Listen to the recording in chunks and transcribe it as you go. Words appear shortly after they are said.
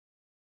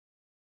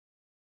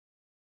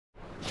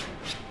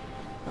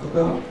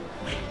哥，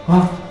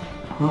啊，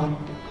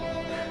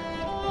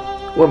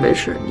我没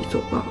事，你走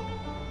吧。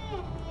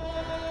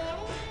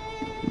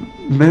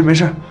没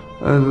事，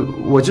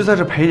我就在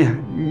这陪你。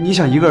你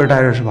想一个人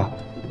待着是吧？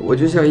我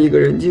就想一个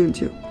人静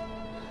静。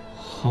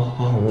好，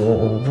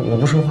我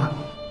不说话。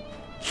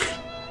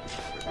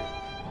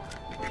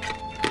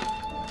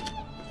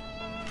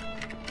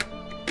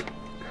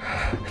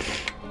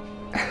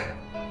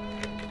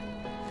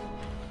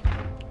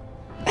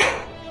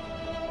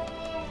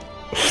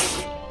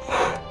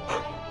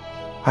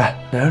哎，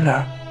莲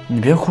儿，你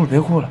别哭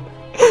了，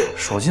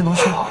手机能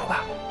修好的。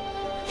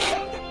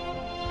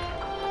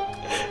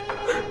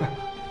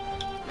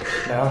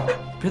莲儿，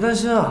别担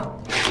心啊，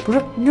不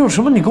是你有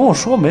什么你跟我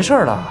说，没事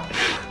的。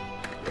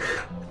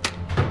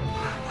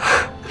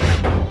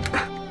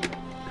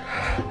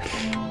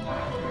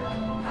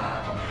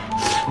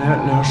莲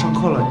儿，上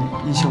课了，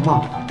你行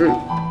吗？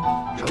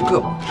上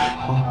课。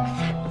好。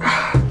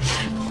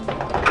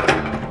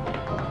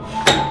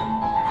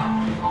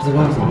怎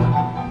么了？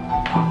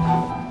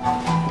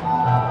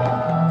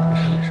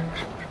没事。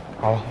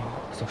好了，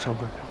走上课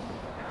去。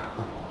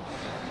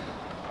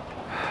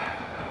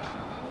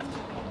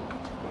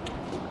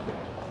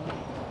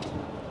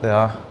莲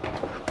儿，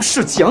不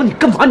是讲你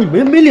干嘛？你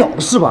没了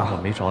的是吧？我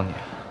没找你，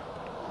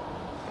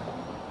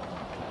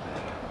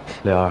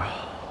莲儿，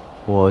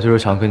我就是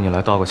想跟你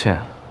来道个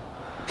歉。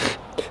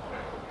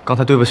刚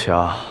才对不起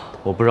啊，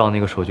我不知道那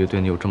个手机对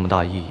你有这么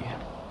大意义。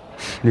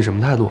你什么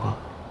态度啊？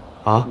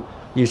啊？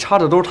你插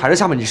着兜抬着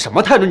下巴，你什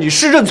么态度？你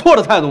是认错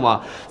的态度吗？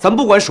咱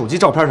不管手机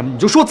照片什么，你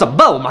就说怎么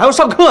办？我们还要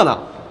上课呢。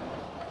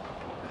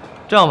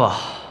这样吧，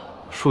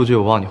数据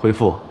我帮你恢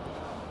复，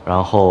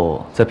然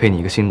后再配你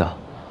一个新的。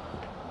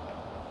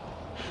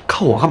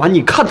看我干嘛？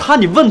你看他，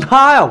你问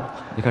他呀。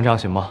你看这样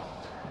行吗？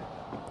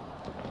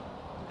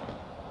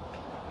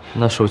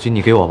那手机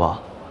你给我吧，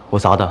我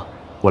砸的，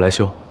我来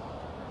修。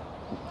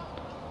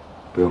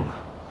不用了。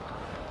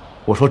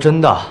我说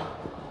真的。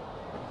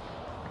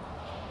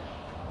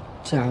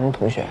嘉荣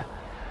同学，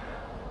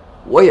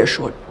我也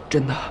说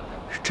真的，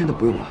是真的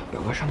不用了，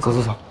表哥上课。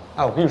走。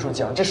哎，我跟你说，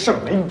嘉荣，这事儿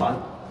没完。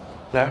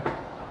来。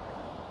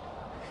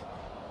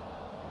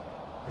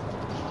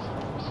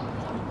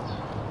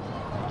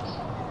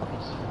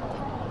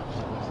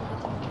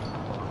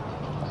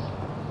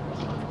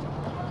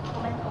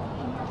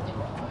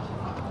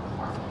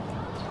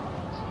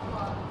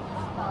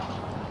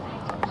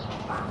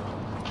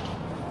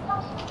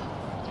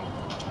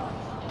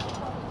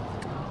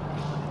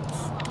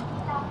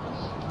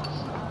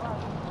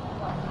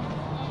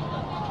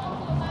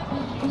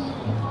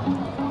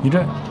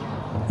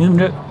你怎么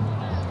这？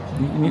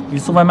你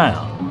送外卖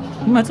啊？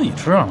你买自己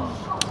吃啊？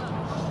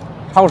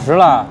超时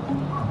了，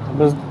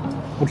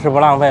不吃不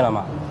浪费了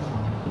吗？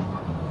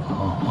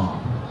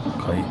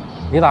可以。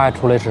你咋还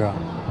出来吃啊？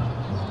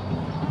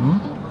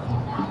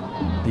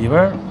里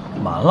边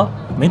满了，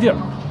没地儿。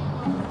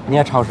你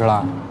也超时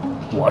了？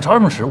我超什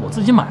么时？我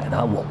自己买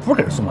的，我不是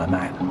给人送外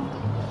卖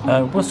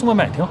的。不过送外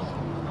卖也挺好。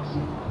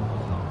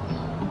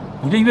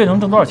你这月能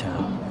挣多少钱啊？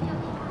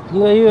一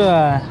个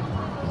月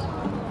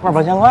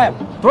200-300块吧。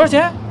多少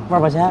钱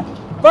？200-300。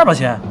200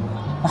钱？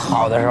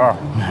好的时候，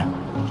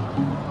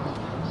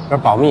这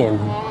保密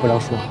不能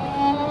说。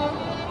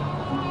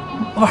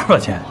200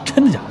钱？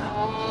真的假的？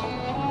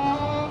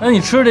那你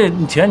吃的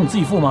钱你自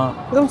己付吗？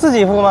那不自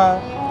己付吗？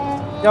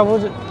要不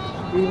这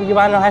一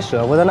般人还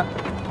舍不得呢。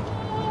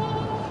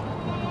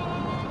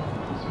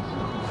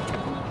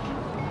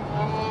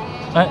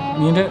哎，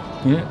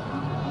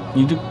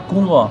你这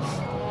工作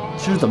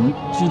是怎么？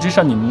这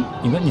上你们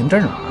这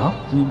是哪儿啊？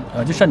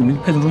这上你们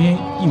配送中心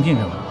应聘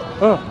是吧？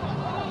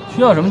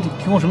需要什么提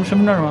供什么身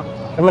份证吗？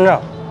身份证。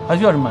还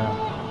需要什么呀？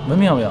文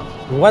凭要不要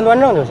？5官端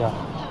正就行。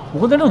5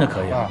官端正就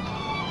可以啊。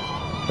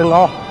身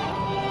高。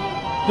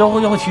要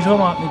会骑车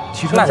吗？那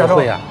骑车那就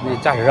会呀，那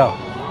驾驶证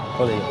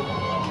都得有。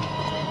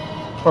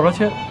200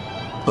千。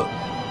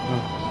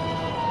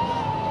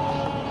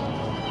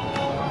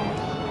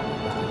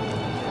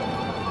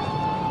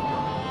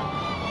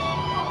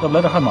要不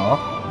来点汉堡？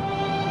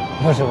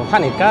不是，我怕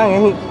你干，给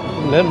你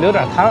留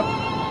点汤。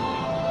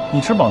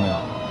你吃饱没有？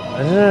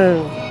我是，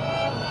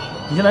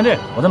你先来这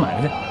个，我再买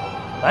个去。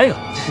来一个，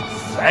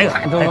来一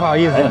个，多不好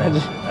意思，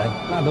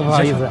那多不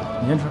好意思。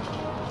你先吃。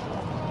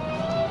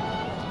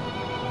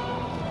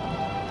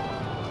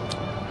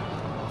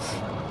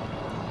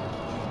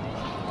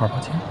200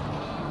钱。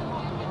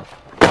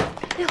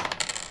哎呦，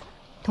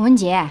童文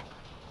杰，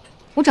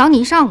我找你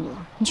一上午，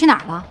你去哪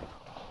儿了？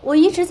我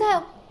一直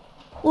在，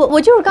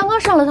我就是刚刚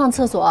上了趟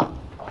厕所。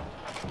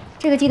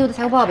这个季度的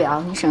财务报表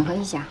你审核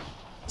一下，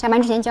下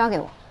班之前交给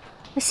我。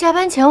下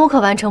班前我可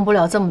完成不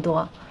了这么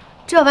多，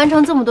这要完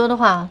成这么多的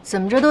话，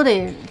怎么着都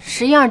得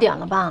11、2点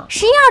了吧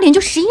？11、2点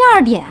就11、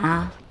2点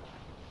啊！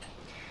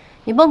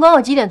你甭管我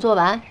几点做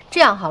完，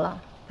这样好了，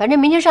反正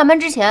明天上班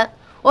之前，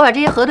我把这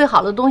些核对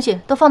好了的东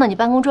西都放到你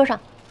办公桌上。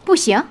不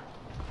行，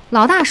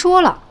老大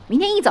说了，明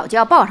天一早就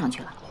要报上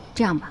去了。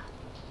这样吧，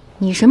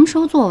你什么时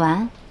候做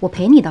完，我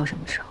陪你到什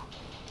么时候。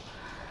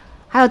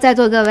还有在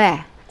座各位，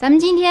咱们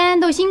今天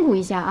都辛苦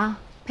一下啊，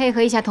配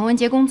合一下童文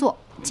杰工作。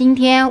今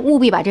天务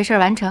必把这事儿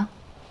完成。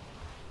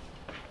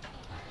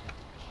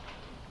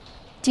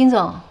金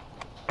总，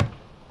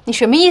你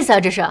什么意思啊？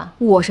这是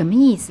我什么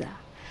意思？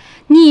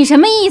你什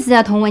么意思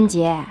啊？童文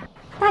杰，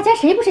大家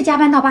谁不是加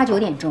班到8、9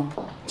点钟？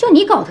就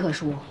你搞特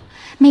殊，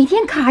每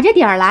天卡着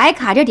点儿来，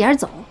卡着点儿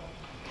走。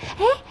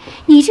哎，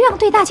你这样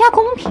对大家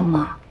公平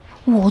吗？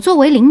我作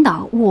为领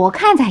导，我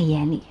看在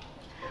眼里，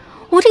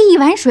我这一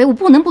碗水我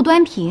不能不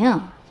端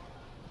平。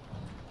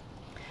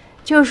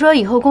就是说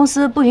以后公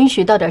司不允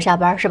许到点下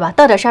班是吧？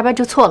到点下班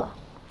就错了。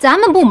咱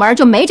们部门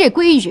就没这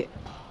规矩。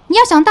你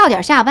要想到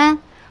点下班，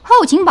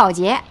后勤保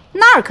洁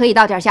那儿可以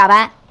到点下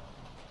班。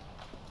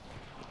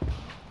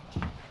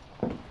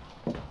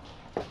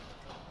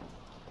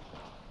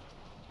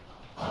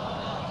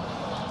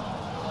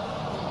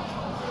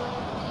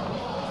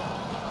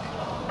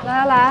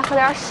来来来，喝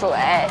点水，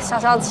消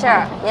消气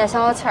儿，你也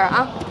消消气儿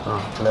啊。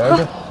来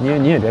这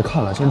你也别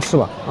看了，先吃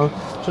吧啊！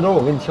这都是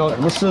我给你挑的，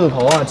什么狮子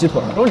头啊、鸡腿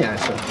都是你爱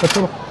吃的，快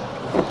吃吧。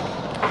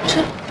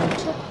吃。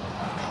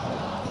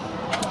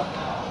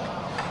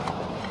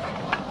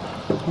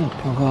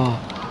表哥，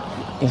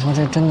你说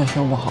这真的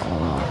修不好了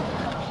吗？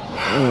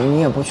你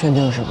也不确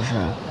定是不是？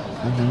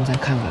咱们再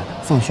看看，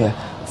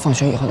放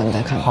学以后咱们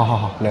再看看。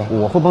好，雷，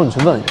我会帮你去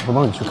问，也会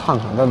帮你去看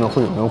看外面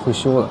会有没有会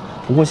修的。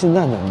不过现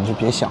在呢，你就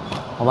别想了，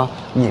好吧？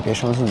你也别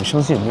伤心，你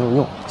伤心也没有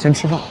用，先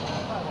吃饭。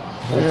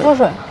喝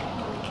水。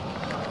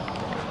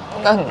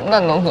那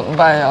能怎么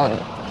办呀？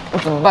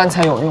怎么办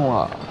才有用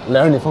啊？雷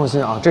儿，你放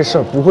心啊，这事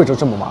儿不会就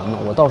这么完的。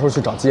我到时候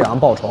去找季阳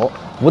报仇，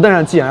不但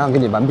让季阳给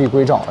你完璧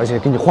归赵，而且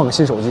给你换个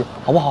新手机，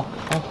好不好？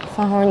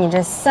方猴，你这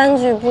3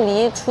句不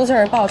离出气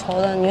儿报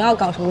仇的，你要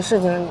搞什么事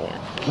情啊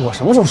你？我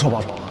什么时候说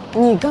报仇了？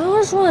你刚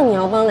刚说了你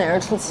要帮磊儿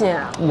出气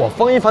啊！我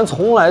方一凡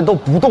从来都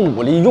不动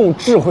武力，用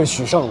智慧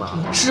取胜的。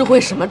智慧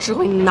什么智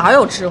慧？你哪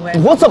有智慧？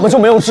我怎么就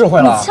没有智慧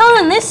了？你瞧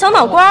瞧你那小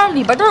脑瓜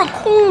里边都是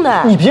空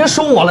的。你别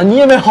说我了，你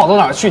也没好到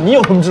哪儿去，你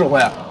有什么智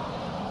慧啊？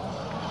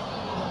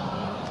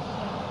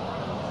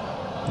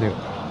那个，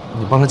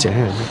你帮他检查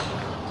眼镜。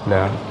磊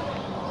儿，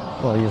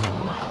不好意思，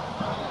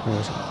那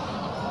个啥。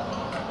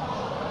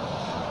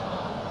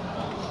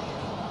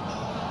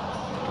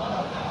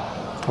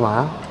干嘛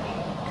呀？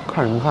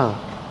看什么看啊？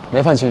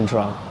没饭请你吃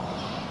啊？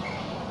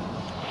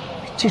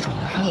这种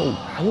人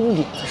还有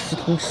脸在食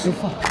堂吃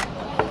饭？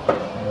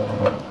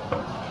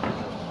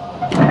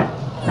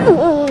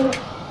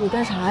你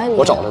干啥呀你？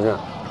我找他去。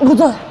不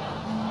对，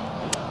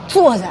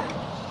坐下。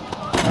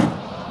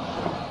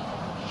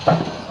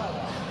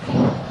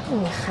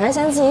你还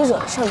嫌自己惹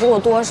的事儿比我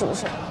多是不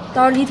是？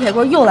到时候李铁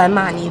棍又来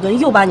骂你一顿，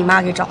又把你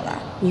妈给找来，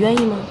你愿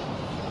意吗？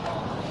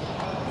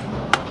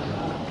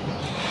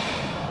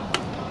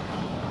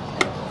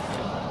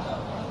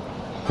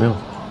不用，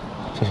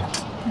谢谢。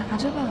拿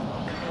着吧。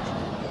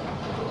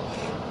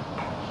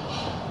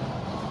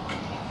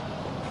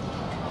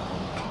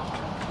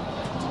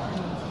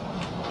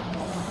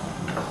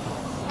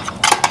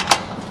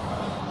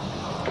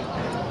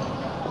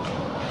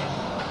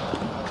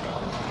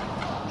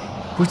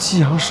不是季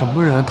阳什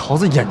么人？桃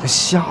子眼睛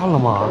瞎了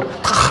吗？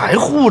他还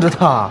护着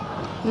他。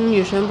你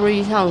女神不是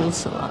一向如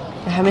此吗？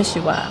你还没习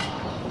惯啊？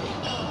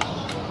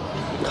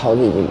桃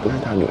子已经不是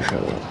他女神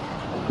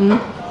了。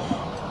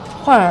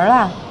换人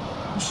了？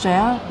谁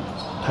啊？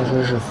他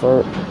说是分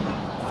儿。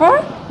分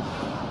儿？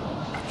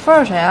分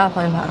儿谁啊？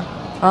方一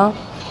凡？啊？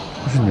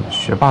不是你们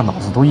学霸脑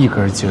子都一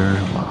根筋儿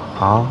是吗？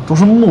啊，都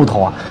是木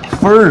头啊！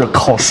分儿，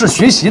考试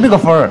学习那个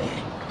分儿。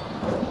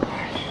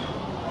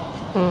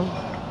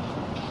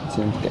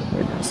先点个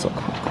颜色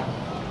看看。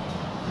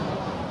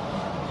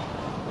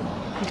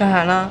你干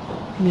啥呢？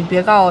你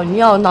别告诉我你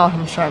要闹什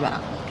么事儿吧？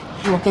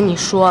我跟你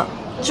说，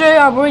今儿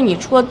要不是你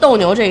出了斗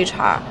牛这一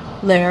茬，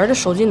磊儿的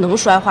手机能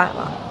摔坏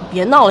吗？你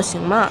别闹了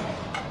行吗？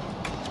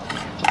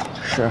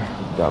是，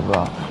表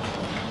哥，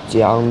季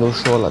阳都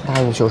说了答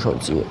应修手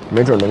机，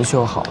没准能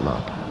修好呢。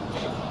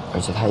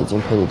而且他已经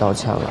赔你道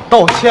歉了。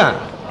道歉？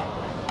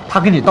他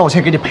给你道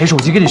歉，给你赔手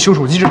机，给你修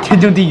手机，这是天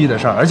经地义的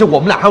事儿。而且我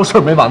们俩还有事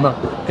儿没完呢，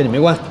跟你没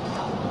关系。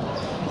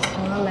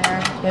行了，磊儿，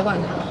别管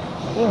他了，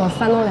一会儿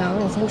饭都凉了，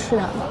你先吃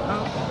点吧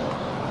啊。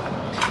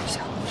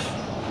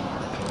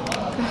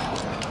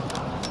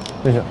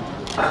谢谢。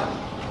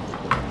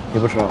你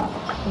不吃了？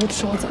我不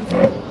吃，我减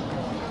肥。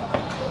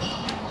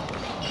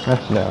哎，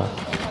磊儿，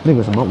那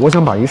个什么，我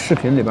想把一视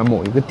频里边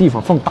某一个地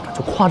方放大，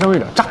就夸张一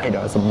点、炸一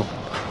点，怎么弄？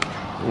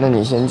那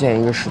你先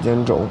建一个时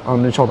间轴啊，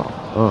那稍等，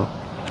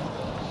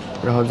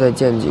然后再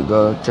建几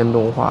个真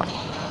动画，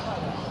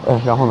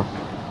然后呢？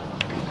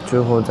最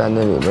后在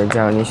那里边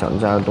加上你想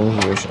加的东西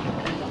就行。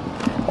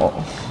哦，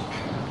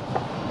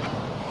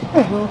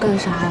我要干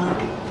啥呀？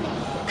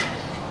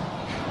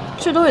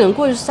这都已经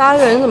过去3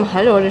个月，你怎么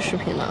还留着这视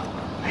频呢？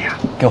哎呀，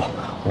给我，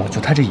我就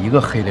他这一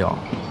个黑料，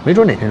没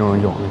准哪天就能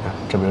用。你看，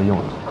这不就用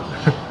了？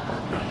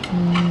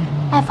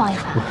哎，方一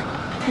凡，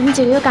你们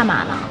几个月干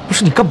嘛呢？不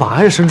是你干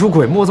嘛呀？神出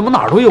鬼没，怎么哪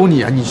儿都有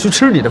你啊？你去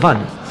吃你的饭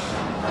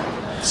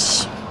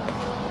去。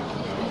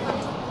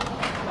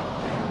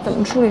怎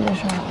么处理这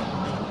事儿？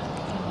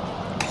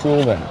修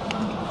呗，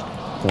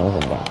能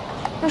怎么办？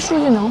那数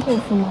据能恢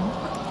复吗？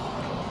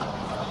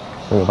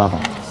我有办法。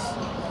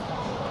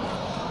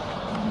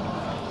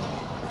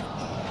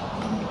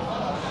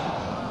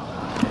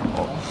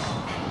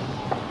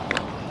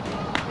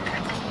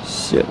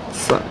现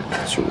在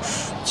就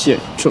是见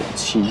证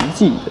奇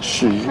迹的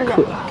时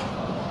刻，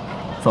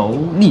走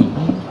你！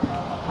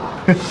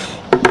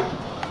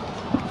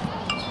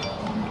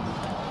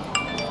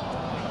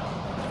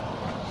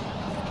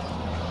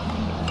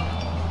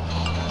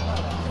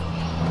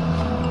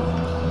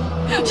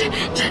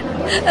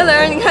哎，蕾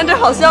儿，你看这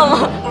好笑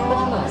吗？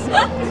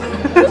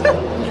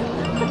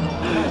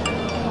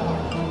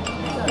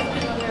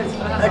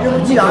哎，这不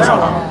季阳上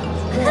了。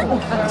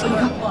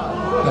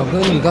老哥，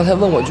你刚才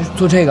问我就是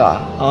做这个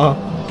啊？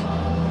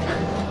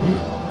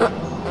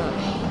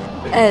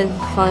哎，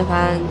方一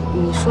凡，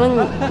你说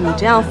你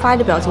这样发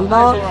这表情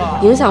包，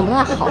影响不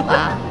太好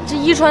吧？这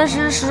一传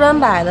十，十传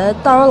百的，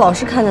到时候老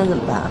师看见怎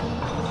么办？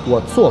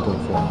我做都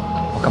做了，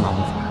我干嘛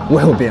不发？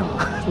我有病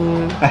啊！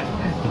哎，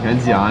你看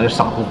季阳这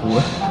傻乎乎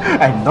的，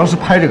哎，你当时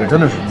拍这个真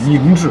的是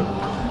明智，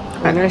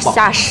反正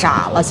吓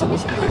傻了，行不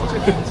行？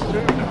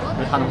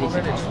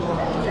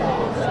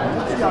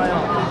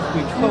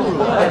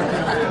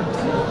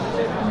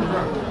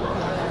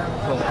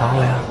好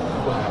了呀。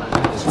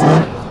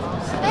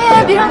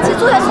哎，别生气，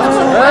坐下，回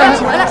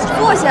来，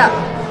坐下，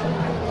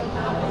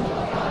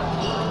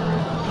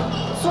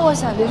坐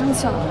下，别生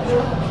气了。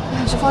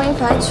哎，这方一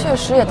凡确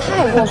实也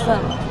太过分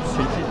了。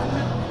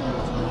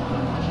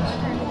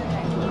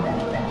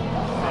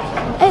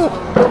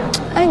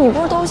哎，你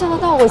不是都向他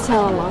道过歉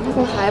了吗？他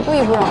怎么还不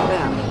依不饶的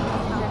呀？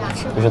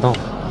不知道。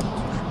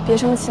别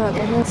生气了，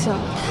别生气了，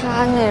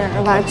他那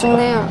人吧就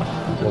那样。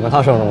我跟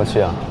他生什么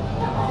气啊？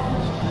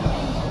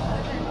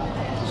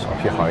小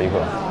屁孩一个，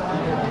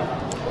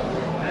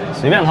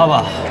随便他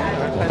吧，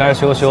我该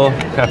是修，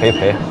该是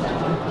赔。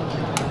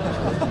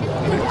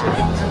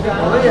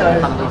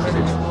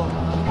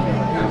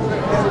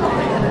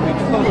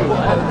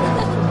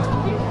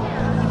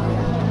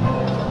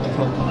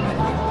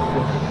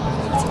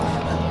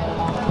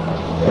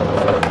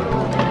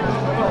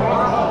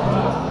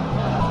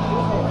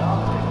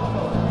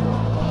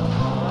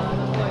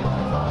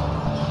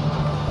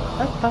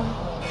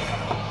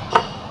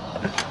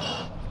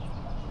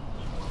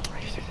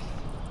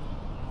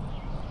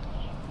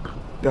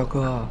表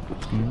哥，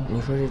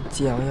你说这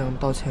季阳阳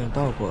道歉也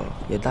道过了，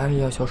也答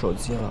应要小手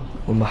机了，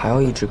我们还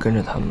要一直跟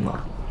着他们吗？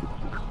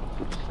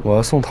我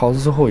要送桃子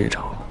最后一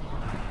程。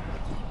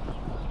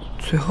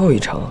最后一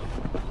程？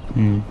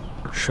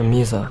什么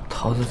意思啊？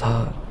桃子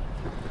她……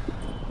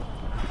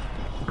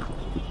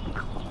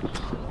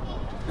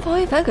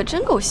方一凡可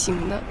真够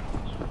行的，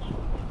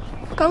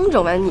刚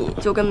整完你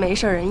就跟没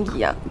事人一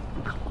样，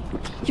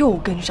又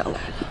跟上来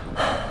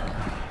了，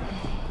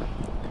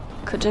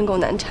可真够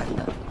难缠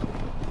的。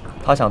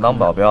他想当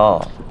保镖，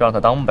就让他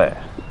当呗。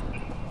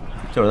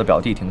就是他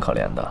表弟挺可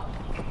怜的，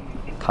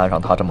摊上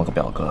他这么个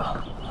表哥。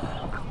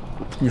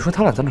你说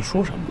他俩在那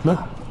说什么呢？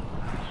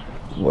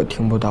我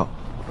听不到。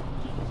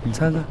你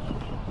猜猜？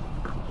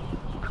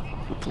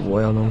我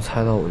要能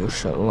猜到我就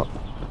神了。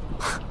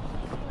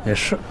也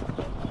是。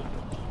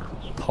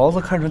桃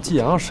子看上季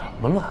阳什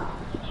么了？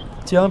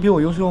季阳比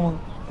我优秀吗？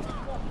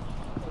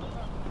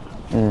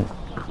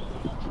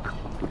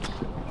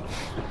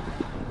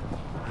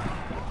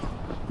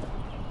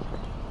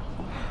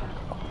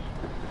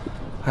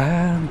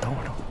哎，你等会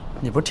儿，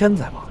你不是天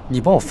才吗？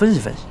你帮我分析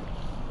分析，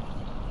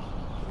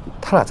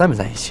他俩在没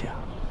在一起啊？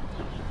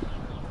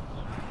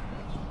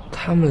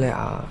他们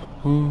俩，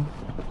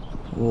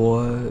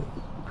我，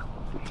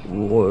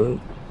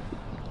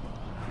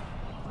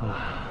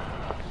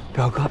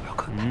表哥，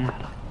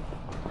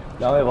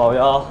两位保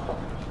镖，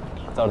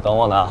在这等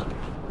我呢。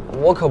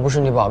我可不是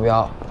你保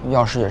镖，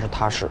要是也是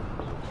他是。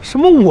什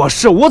么我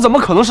是？我怎么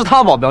可能是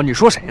他保镖？你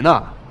说谁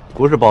呢？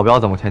不是保镖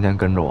怎么天天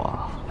跟着我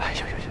啊？哎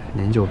呦，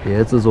您就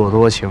别自作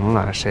多情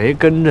了，谁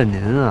跟着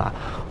您啊？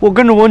我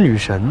跟着我女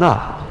神呐，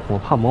我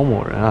怕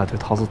某人啊对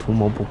桃子图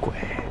谋不轨，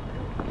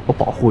我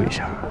保护一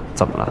下。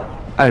怎么了？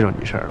碍着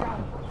你事儿了？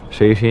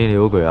谁心里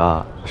有鬼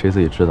啊？谁自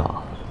己知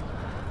道。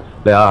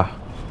蕾儿，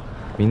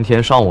明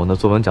天上午那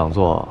作文讲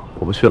座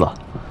我不去了，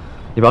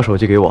你把手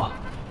机给我，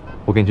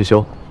我给你去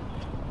修，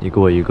你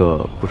给我一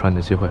个不传你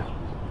的机会，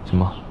行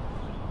吗？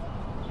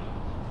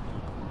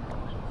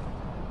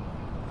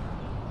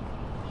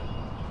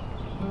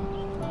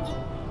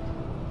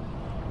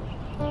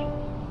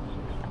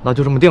那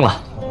就这么定了。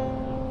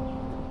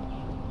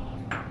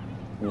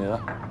你呢？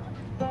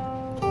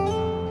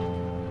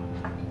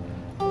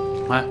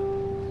哎，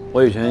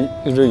我以前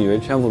一直以为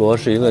天妇罗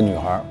是一个女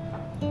孩，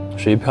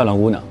是一漂亮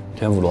姑娘。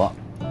天妇罗，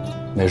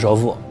美少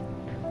妇，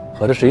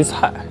合着是一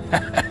菜。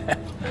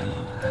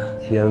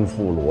天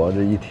妇罗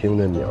这一听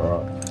这名儿，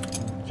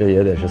这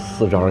也得是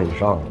4张以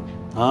上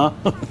了啊！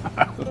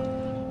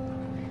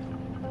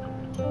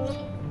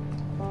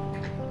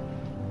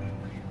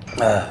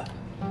哎，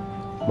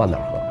慢点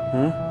喝。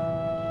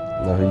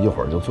那是一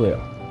会儿就醉了。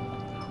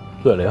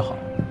醉了也好，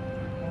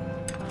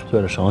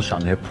醉了省得想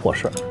那些破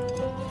事儿。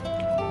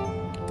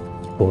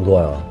工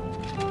作呀？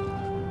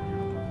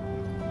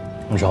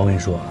我少跟你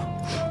说啊，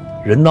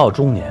人到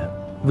中年，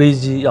危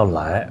机要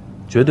来，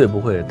绝对不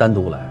会单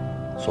独来。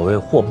所谓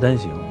祸不单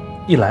行，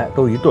一来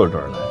都是一对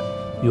儿来，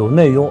有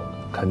内忧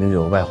肯定就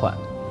有外患，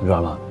你知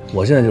道吗？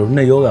我现在就是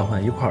内忧外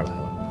患一块儿来了，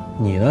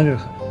你呢这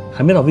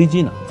还没到危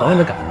机呢，早晚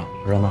得赶上，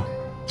知道吗？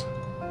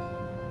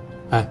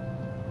哎，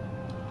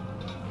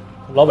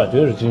老板绝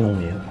对是金庸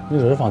迷，你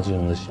只是放金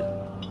庸的戏。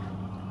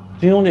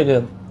金庸这个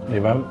里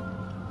边，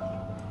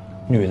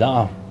女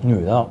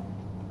的，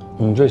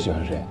你最喜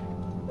欢谁？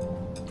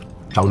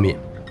张敏。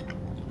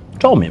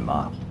赵敏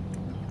吧？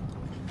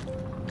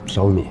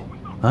张敏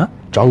啊？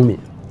张敏，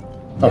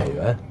演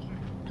员。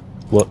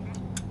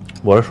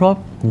我是说，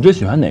你最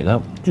喜欢哪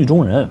个剧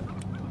中人？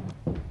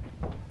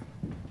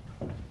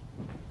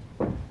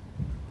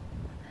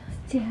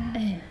姐，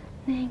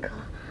那个，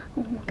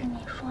我跟你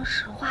说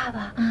实话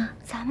吧，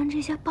咱们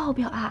这些报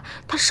表啊，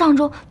他上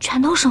周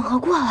全都审核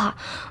过了。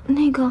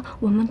那个，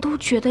我们都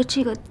觉得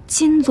这个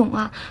金总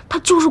啊，他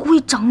就是故意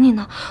整你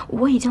呢。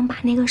我已经把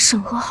那个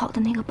审核好的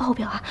那个报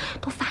表啊，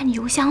都发你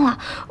邮箱了。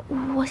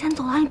我先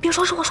走了，你别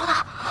说是我说的。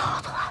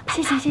我走了，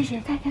谢谢，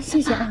再见，谢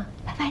谢啊，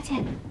拜拜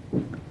见。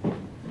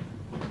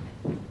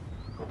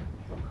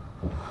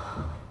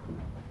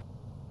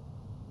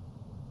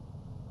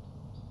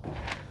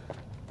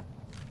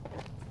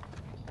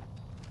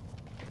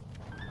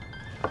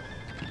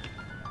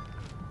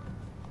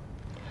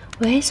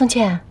喂，宋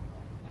倩。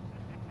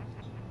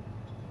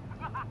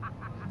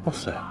哇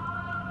塞！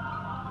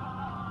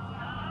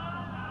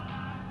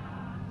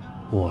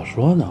我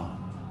说呢，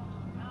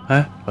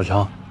哎，老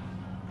强，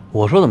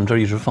我说怎么这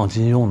一直放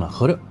金庸呢？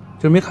合着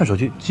就是没看手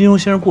机，金庸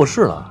先生过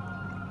世了。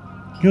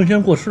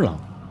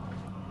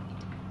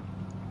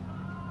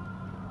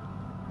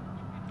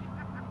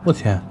我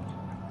天！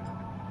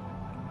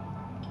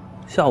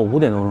下午5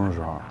点多钟的时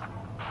候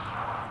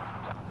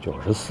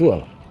，94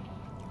了。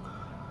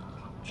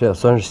这也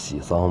算是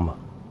喜丧吧。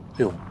哎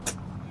呦，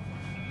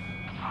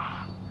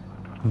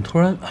你突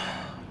然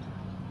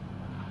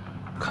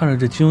看着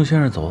这金庸先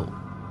生走，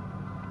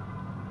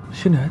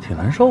心里还挺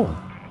难受的。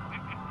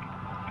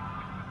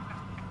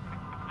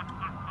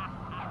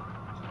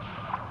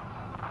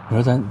你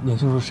说咱年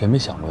轻时候谁没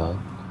想过要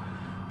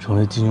成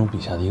为金庸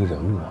笔下的一个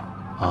人物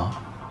啊？啊，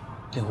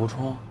令狐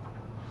冲、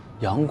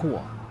杨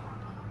过、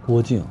郭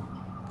靖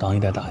当一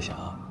代大侠，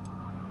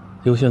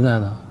结果现在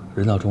呢，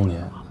人到中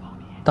年，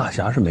大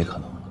侠是没可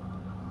能。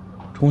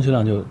充其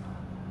量就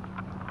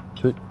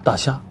大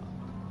虾，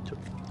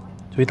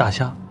就一大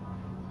虾，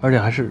而且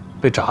还是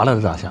被炸了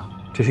的大虾。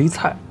这是一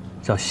菜，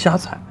叫虾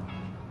菜。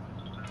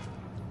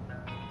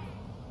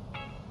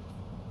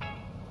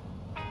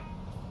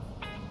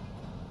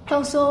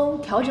放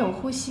松，调整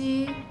呼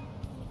吸，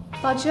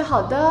保持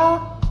好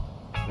的。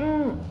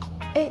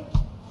哎，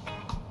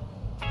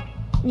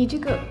你这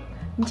个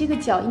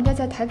脚应该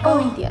再抬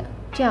高一点，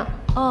这样。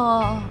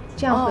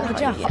这样会好一点。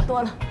这样好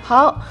多了。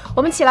好，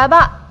我们起来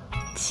吧。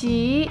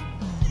起！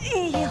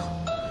哎呦，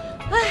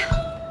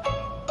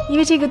因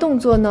为这个动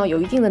作呢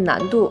有一定的难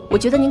度，我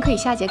觉得您可以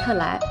下节课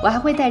来，我还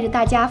会带着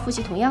大家复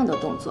习同样的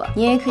动作。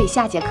您也可以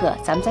下节课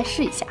咱们再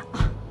试一下。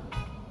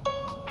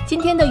今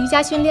天的瑜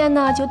伽训练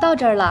呢就到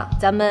这儿了，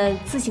咱们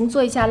自行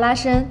做一下拉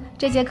伸。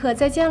这节课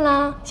再见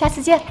啦，下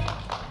次见。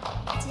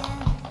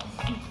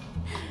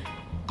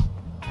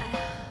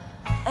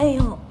哎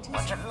呦，我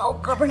这老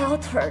胳膊老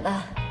腿的。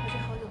我这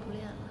好久不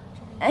练了。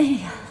哎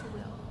呀，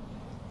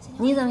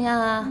你怎么样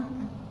啊？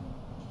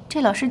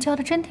这老师教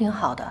的真挺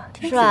好的，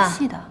挺仔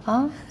细的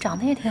啊，长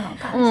得也挺好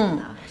看。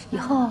以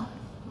后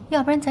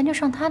要不然咱就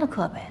上他的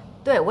课呗。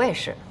对，我也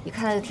是，一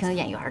看他就挺有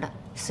眼缘的，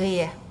所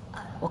以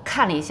我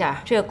看了一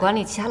下这个管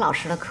理其他老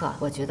师的课，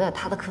我觉得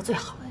他的课最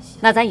好。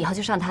那咱以后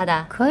就上他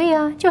的？可以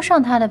啊，就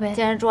上他的呗。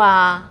坚持住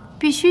啊！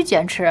必须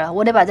坚持，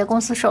我得把在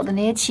公司受的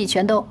那些气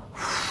全都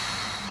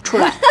出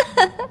来。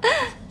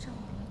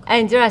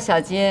哎，你就让小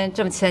金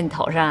这么骑在你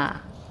头上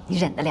啊，你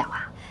忍得了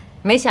啊？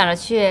没想着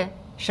去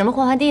什么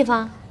换地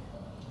方？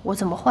我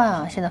怎么换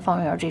啊？现在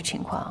方圆这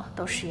情况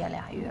都失业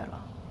2月了，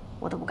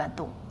我都不敢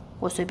动。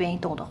我随便一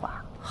动的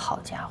话，好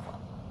家伙，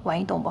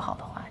万一动不好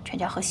的话，全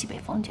家喝西北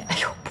风去。哎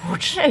呦，不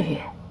至于。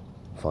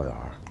方圆，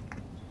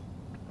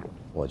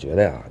我觉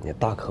得呀，你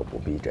大可不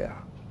必这样。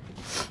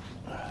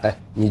哎，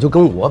你就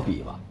跟我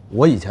比吧，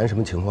我以前什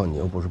么情况你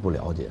又不是不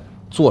了解，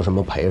做什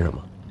么赔什么，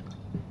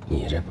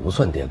你这不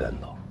算跌跟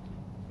头。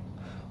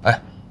哎，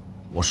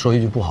我说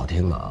一句不好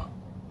听的啊，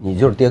你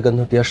就是跌跟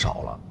头跌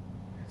少了，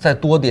再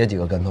多跌几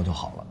个跟头就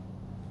好了。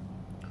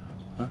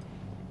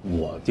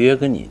我跌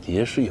跟你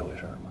跌是一回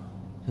事吗？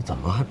这怎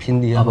么还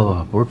拼跌啊？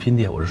不是拼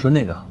跌，我是说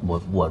那个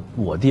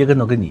我跌跟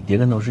头跟你跌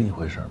跟头是一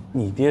回事吗？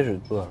你跌是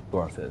多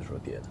少岁的时候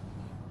跌的？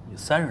你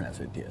30来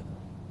岁跌的，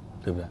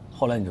对不对？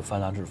后来你就发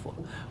家致富了。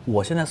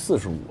我现在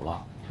45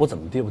了，我怎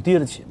么跌？我跌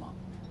得起吗？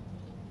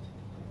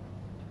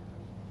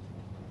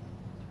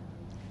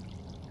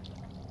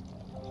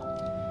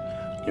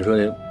你说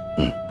这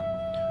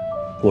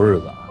过日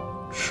子啊，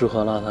吃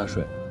喝拉撒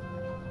睡，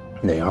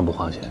哪样不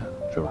花钱？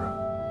是不是？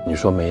你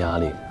说没压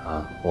力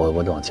啊？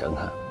我得往前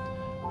看，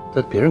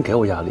这别人给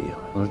我压力。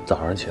我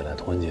早上起来，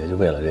童文杰就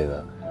为了这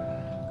个，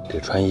这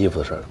穿衣服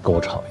的事儿跟我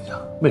吵一架，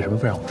为什么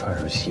非让我穿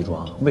身西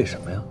装啊？为什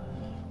么呀？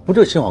不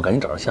就希望我赶紧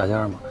找着下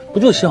家吗？不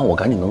就希望我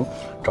赶紧能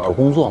找着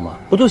工作吗？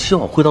不就希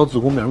望我挥刀自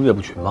宫变成岳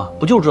不群吗？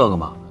不就这个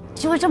吗？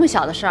就会这么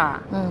小的事儿？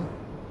嗯。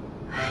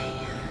哎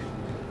呀，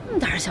那么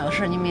点小的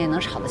事你们也能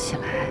吵得起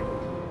来？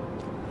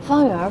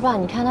方圆吧，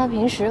你看他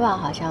平时吧，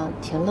好像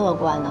挺乐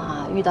观的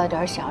哈，遇到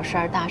点小事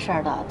儿、大事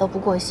儿的都不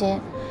过心。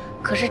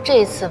可是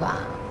这次吧，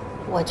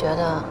我觉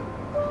得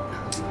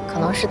可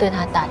能是对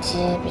他打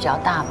击比较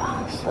大吧，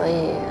所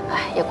以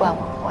哎，也怪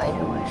我也认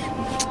为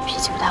是脾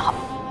气不太好。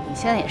你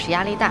现在也是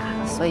压力大，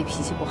所以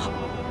脾气不好。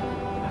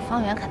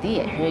方圆肯定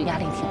也是压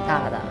力挺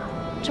大的，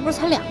这不是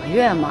才2个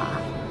月吗？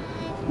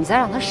你再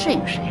让他适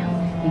应适应。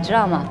你知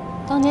道吗？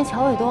当年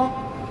乔卫东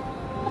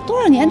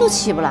多少年都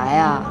起不来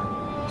呀，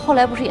后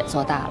来不是也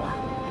做大了？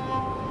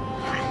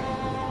嗨，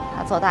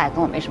他做大也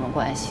跟我没什么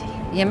关系，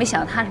也没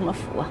享他什么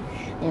福啊。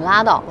你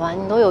拉倒吧，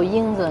你都有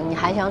英子，你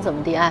还想怎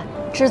么地？哎，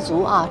知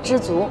足啊，知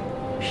足。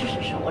是，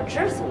我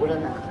知足着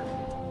呢。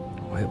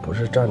我也不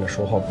是站着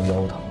说话不腰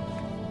疼，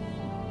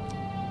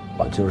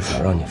我就是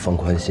想让你放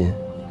宽心，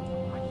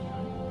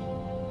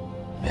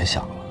别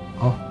想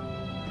了啊。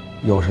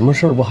有什么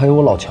事儿不还有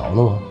我老乔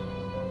呢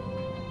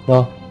吗？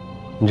啊，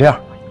你这样，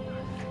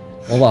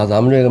我把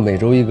咱们这个每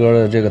周一歌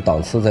的这个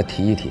档次再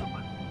提一提，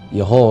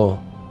以后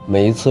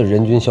每一次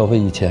人均消费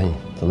1000亿，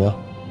怎么样？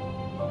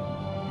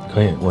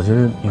可以，我觉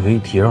得你可以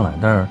提上来，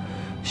但是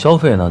消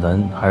费呢，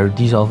咱还是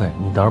低消费。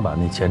你到时候把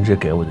那钱直接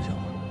给我就行了，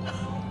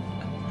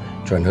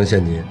转成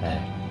现金。哎，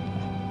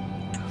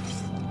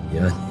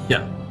呀。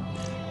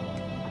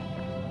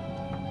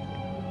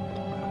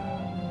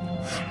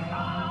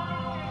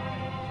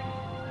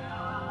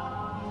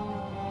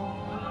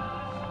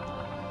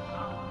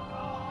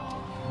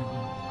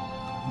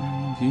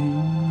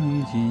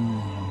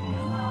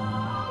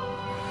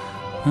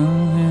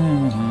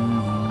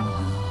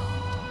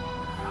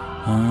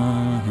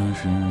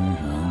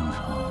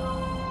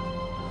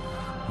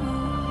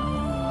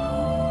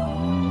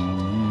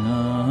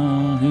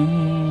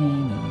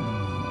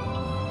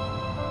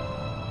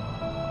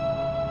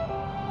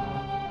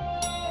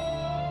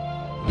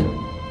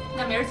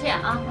那明儿见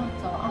啊！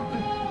走了啊。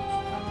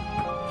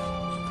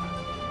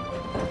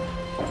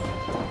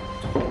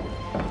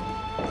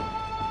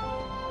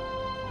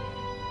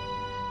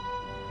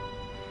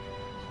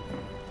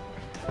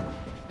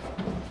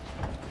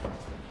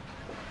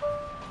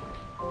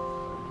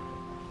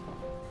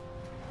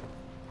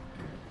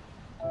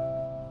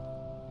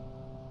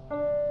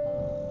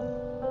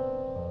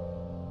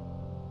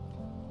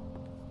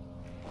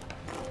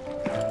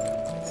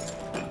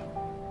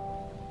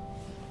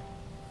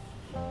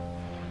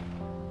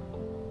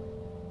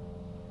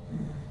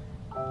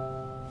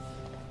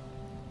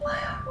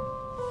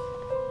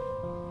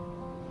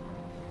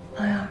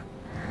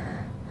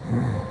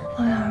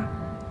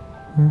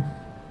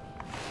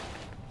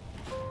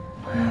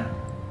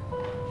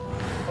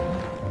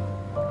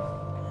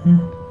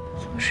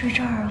睡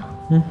这儿啊？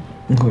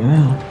你回来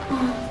了？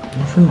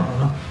你睡哪儿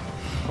了？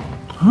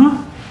啊？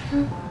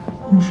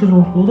你睡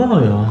楼道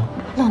里啊？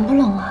冷不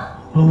冷啊？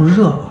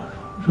热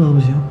的不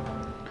行。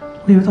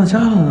我以为到家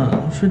了呢，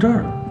睡这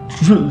儿了，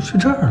睡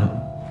这儿了。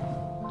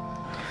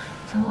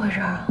怎么回事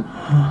啊？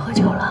喝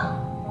酒了？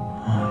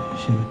啊，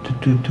行，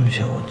对不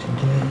起，我今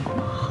天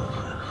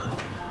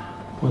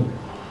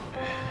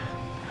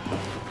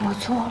我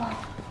错了，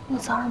我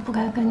早上不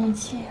该跟你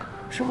急，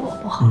是我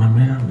不好。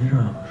没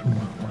事，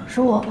是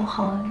我不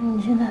好。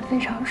你现在非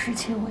常时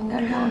期，我应该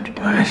让着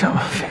点。为什么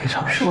非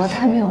常时期？是我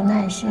太没有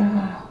耐心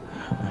了，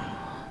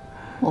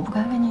我不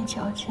该跟你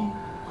较劲，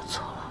我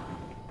错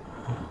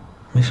了。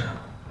没事，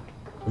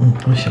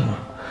我醒了，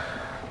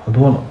好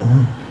多了。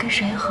给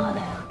谁喝的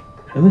呀？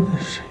谁跟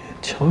谁？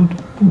乔卫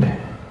东呗。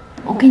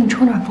我给你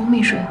冲点蜂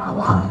蜜水，好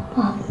不好？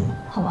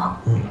好不好？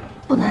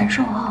不难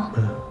受啊。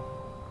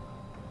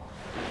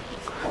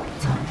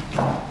走。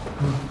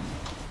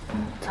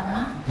怎么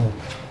了？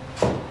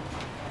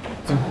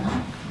怎么了？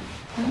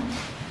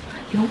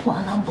有我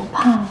呢，不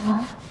怕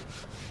啊。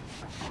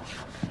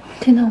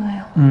听到没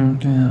有？听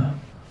见了。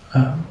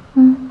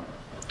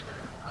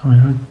他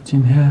们说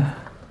今天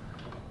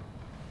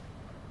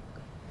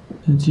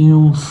那金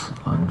庸死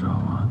了，你知道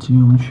吗？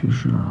金庸去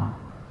世了。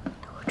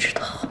我知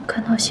道，我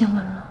看到新闻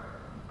了。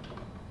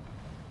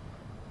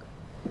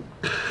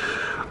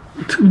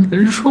特别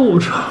难受，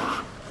知道吗？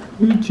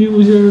因为金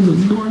庸先生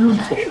等多就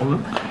走了。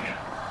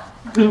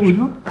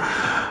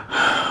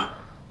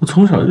我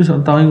从小就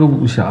想当一个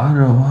武侠，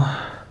知道吗？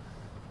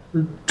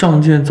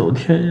仗剑走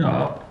天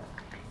涯。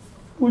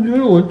我觉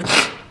得我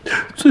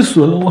最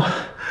损了，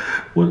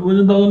我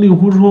就当个令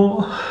狐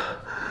冲、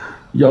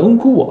杨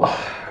过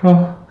是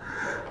吧？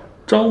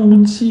张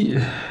无忌，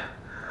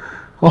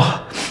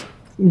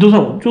就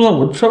算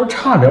我稍微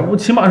差点，我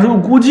起码是个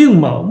郭靖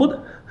嘛。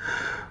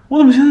我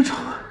怎么现在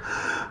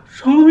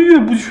成了岳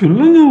不群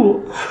了呢？我。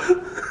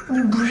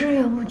你不是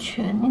岳不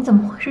群，你怎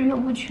么会是岳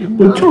不群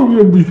呢？我就是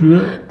岳不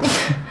群。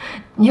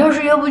你要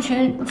是岳不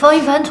群，方一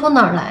凡从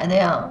哪儿来的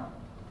呀？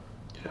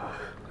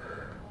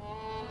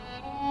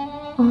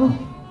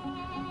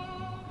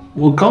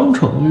我刚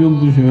成岳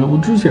不群，我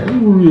之前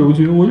不是岳不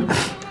群，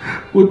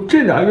我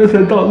这2月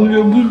才当的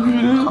岳不群。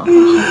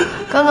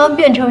刚刚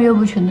变成岳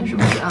不群的是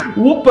不是啊？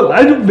我本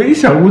来就没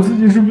想过自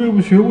己是岳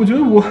不群，我觉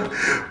得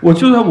我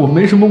就算我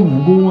没什么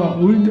武功啊，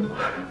我跟你讲，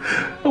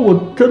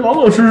我这老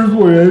老实实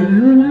做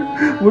人，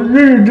我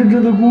认认真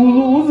真的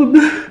工作，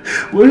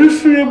我是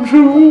事业不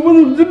成功，我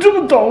怎么就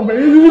这么倒霉，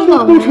就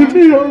弄成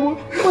这样吗？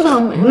不倒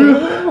霉，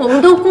我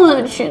们都过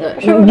得去的，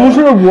是不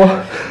是？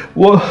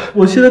不是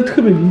我现在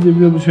特别理解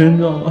岳不群，你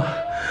知道吗？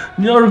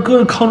你要是搁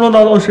着康庄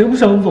大道，谁不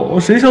想走？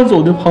谁想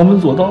走那旁门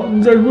左道？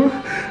你再说，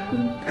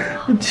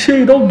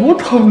切一刀多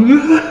疼啊！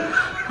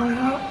哎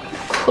呀，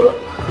哭了，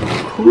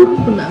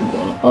不难过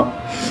了啊，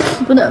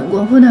不难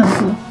过。我没难过。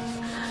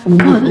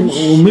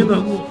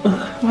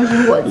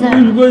我在。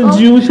没关系，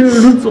金庸先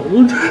生他走了，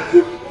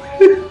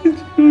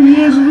金庸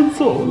先生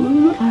走了。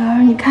花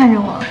园，你看着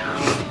我，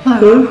花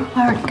园，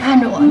你看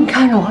着我，你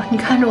看着我，你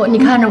看着我，你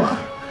看着我，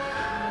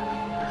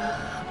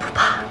不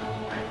怕，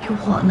有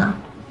我呢。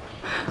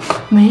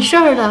没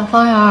事的，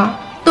方圆，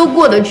都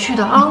过得去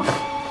的啊，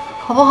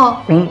好不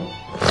好？没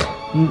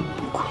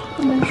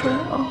事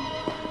啊。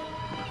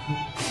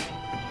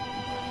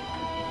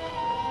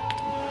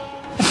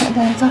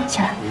来，走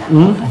起来。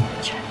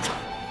起来走。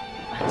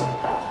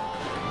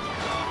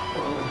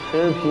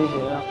谁的皮鞋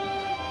啊？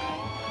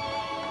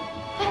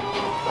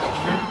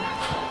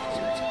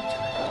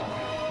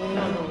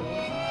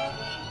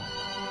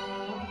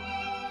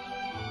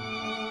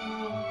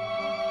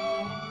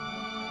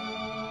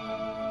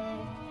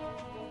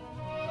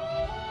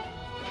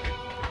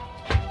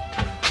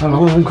老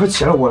公，你快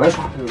起来，我来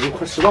刷，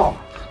快迟到了。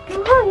你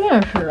看你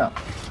也是啊，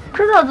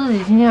知道自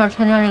己今天要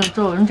参加这个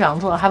作文讲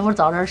座，还不如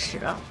早点起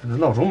啊。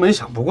闹钟没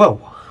响，不怪我。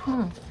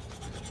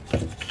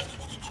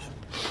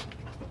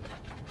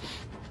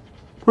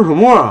这是什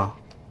么味儿啊？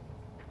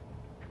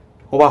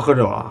我爸喝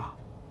酒了，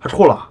还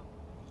吐了。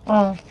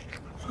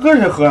跟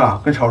谁喝呀？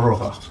跟乔叔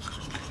喝？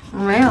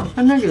没有，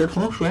跟他几个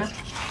同学。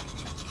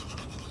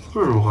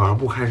为什么喝？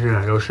不开心，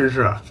有心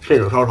事，借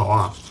酒消愁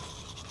啊？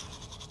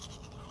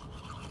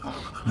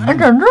怎么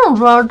这么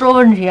多多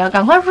问题啊？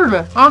赶快睡睡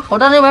啊！我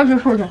到那边去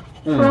睡去，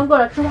不然过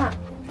来吃饭。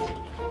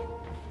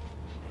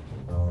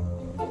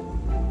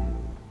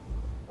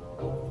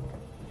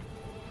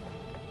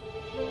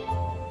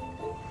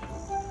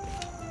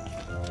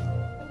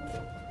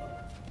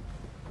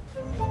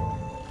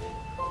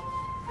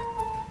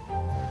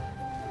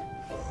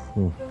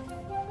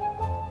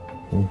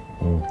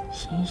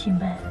醒一醒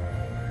呗。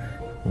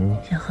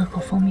先喝口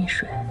蜂蜜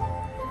水，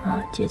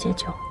啊，解解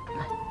酒。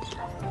来，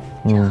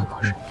先喝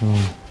口水。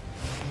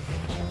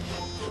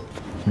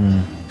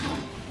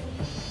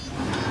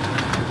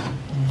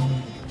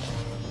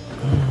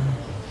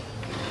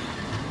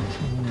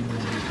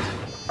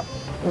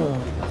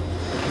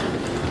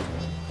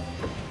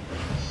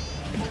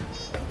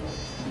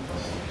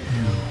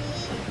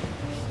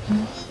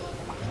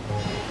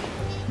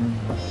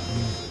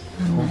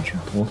难受，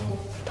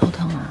头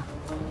疼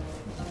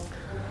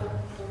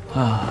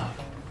啊！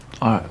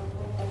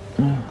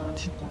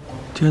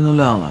天都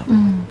亮了。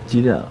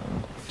几点了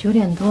？9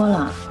点多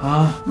了。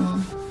啊？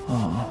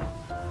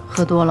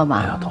喝多了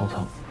吧？哎呀，头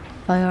疼。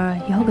宝媛儿，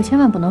以后可千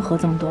万不能喝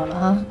这么多了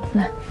啊！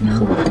来，你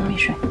喝口蜂蜜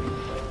水。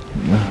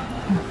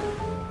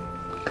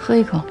喝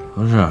一口。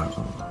不是，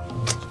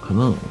可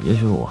能也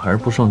许我还是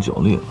不胜酒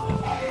力了。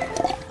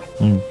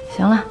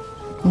行了，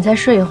你再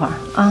睡一会儿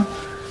啊。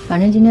反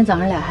正今天早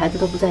上俩孩子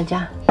都不在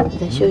家，你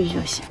再休息休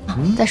息啊，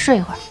再睡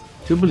一会儿。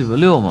这不礼拜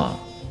6吗？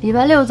礼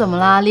拜6怎么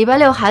了？礼拜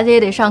6孩子也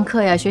得上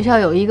课呀。学校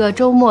有一个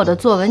周末的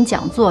作文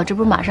讲座，这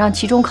不是马上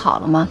期中考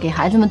了吗？给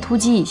孩子们突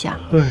击一下。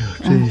哎呀，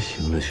真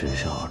行，这学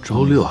校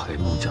周6还给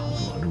弄讲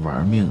座，这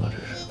玩命啊！这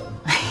是。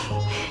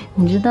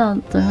你知道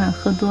昨天晚上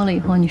喝多了以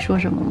后你说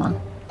什么吗？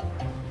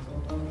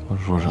我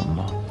说什么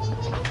了？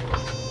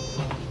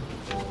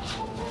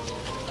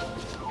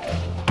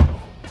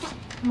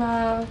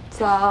妈，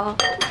早。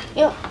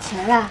哟，起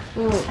来啦。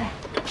哎，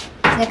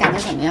今天感觉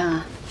怎么样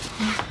啊？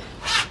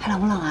还冷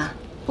不冷啊？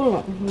不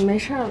冷，没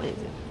事了已经。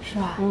是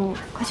吧？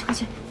快去快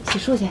去，洗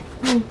漱去。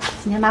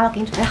今天妈妈给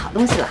你准备好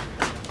东西了。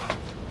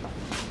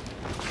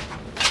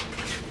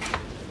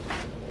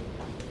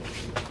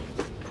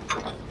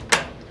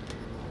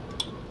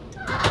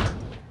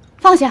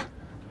放下。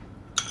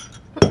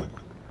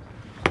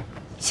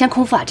先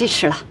空腹把这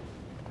吃了。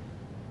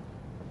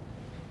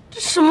这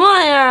什么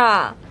玩意儿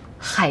啊？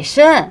海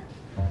参。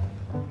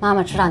妈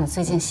妈知道你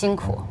最近辛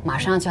苦，马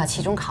上就要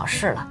期中考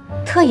试了，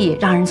特意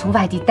让人从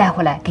外地带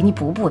回来给你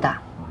补补的。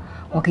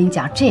我跟你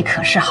讲，这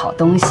可是好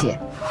东西。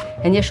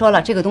人家说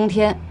了，这个冬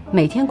天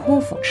每天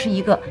空腹吃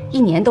一个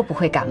，1年都不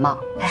会感冒。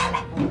来来来，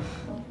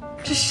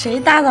这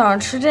谁大早上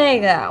吃这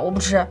个呀？我不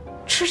吃。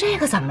吃这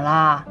个怎么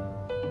了？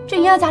这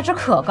营养价值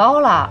可高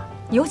了，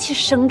尤其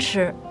生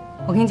吃。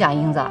我跟你讲，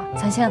英子，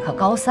咱现在可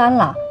高3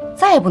了，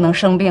再也不能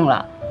生病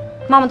了。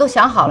妈妈都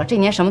想好了，这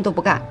年什么都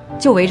不干，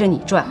就围着你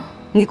转。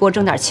你得给我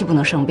争点气，不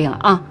能生病了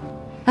啊！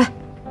来，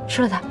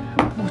吃了它。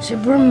我这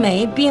不是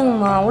没病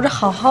吗？我这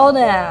好好的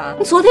呀。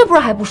你昨天不是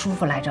还不舒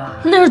服来着？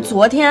那是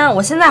昨天，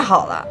我现在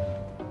好了。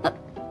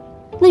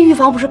那预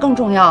防不是更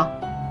重要？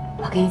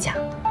我跟你讲，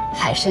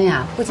海参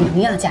呀，不仅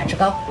营养价值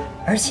高，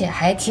而且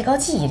还提高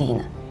记忆力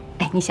呢。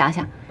哎，你想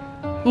想，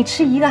你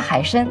吃一个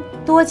海参，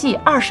多记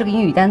20个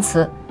英语单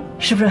词，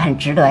是不是很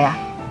值得呀？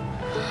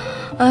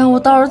哎呀，我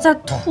到时候再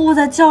吐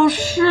在教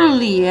室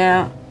里。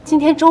今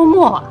天周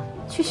末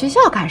去学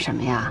校干什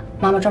么呀？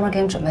妈妈专门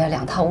给你准备了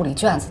2套物理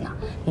卷子呢。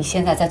你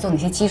现在在做那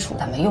些基础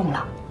的没用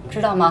了，知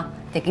道吗？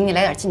得给你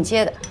来点进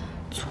阶的。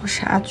做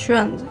啥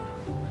卷子？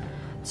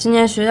今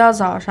天学校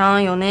早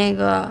上有那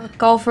个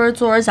高分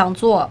作文讲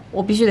座，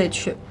我必须得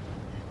去。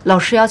老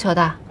师要求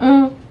的？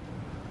嗯。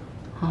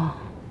哦，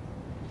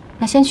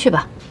那先去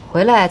吧，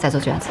回来再做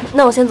卷子。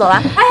那我先走了。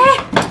哎，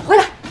回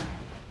来，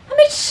还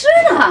没吃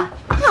呢，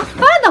你把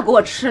饭都给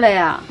我吃了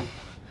呀？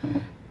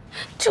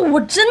这我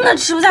真的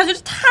吃不下去，这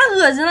太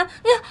恶心了！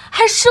你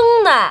还生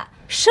的，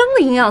生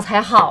的营养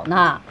才好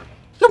呢，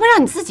又不让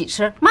你自己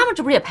吃，妈妈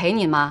这不是也陪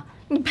你吗？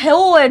你陪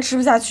我，我也吃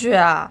不下去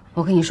啊！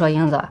我跟你说，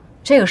英子，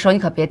这个时候你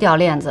可别掉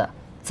链子，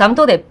咱们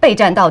都得备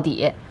战到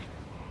底，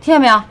听见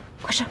没有？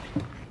快吃！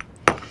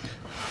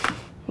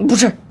不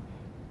吃。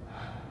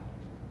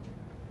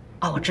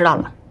哦，我知道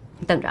了，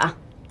你等着啊。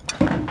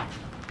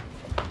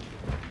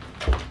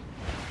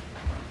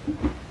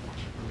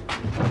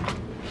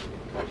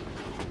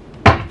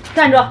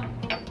站住！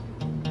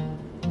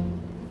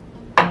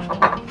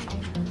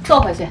坐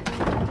回去。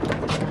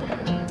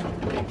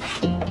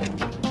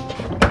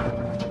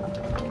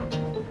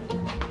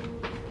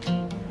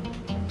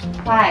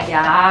快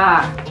点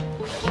儿！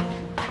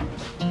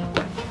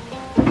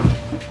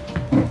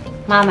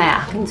妈妈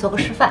呀，给你做个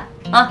示范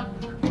啊！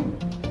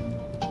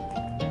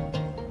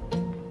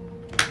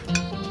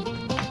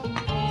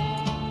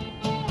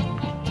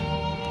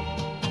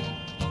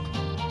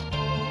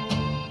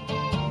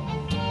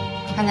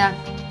看见？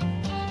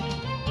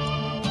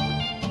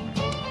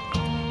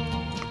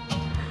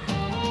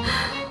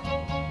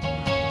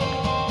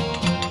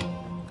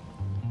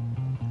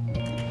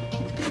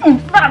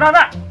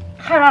辣，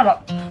太辣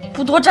了，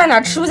不多蘸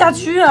点吃不下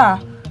去啊！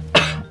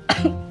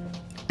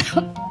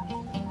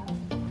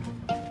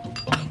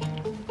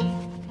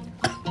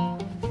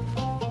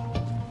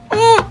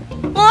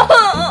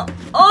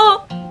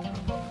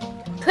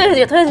推下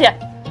去，推下去，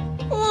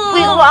不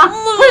许动手啊！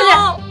推下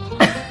去！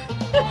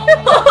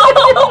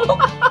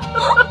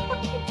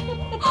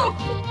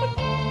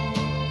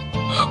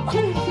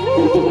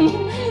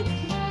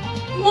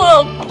我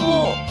要哭。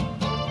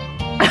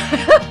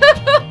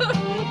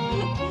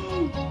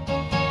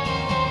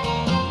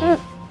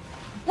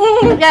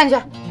咽下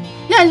去，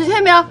咽下去，听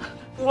见没有？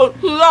我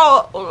知道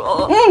了，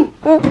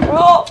我知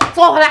道。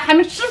坐回来，还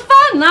没吃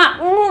饭呢。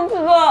不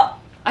知道。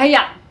哎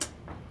呀，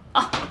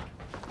啊，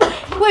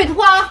不许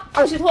吐啊！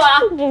不许吐啊！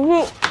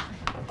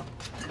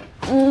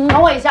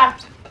等我一下。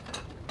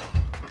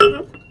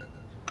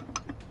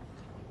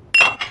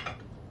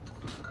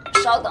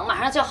稍等，马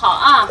上就好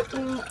啊。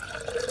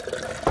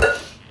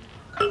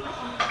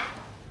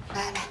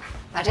来，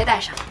把这带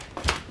上。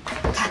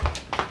看，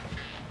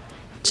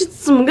这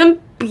怎么跟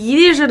鼻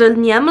涕似的，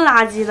黏不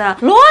拉几的？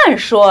乱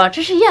说，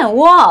这是燕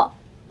窝。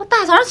我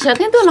大早上起来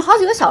给你炖了好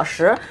几个小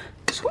时，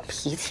成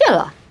脾气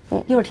了。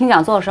一会儿听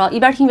讲座的时候，一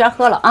边听一边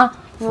喝了啊！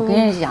我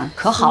跟你讲，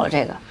可好了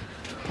这个。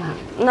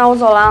那我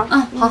走了。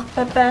好，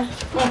拜拜。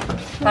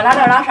把拉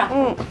链拉上。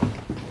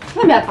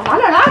妹妹，把拉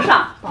链拉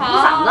上，保护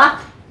嗓子。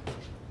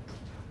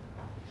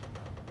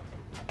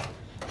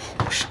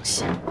不省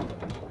心。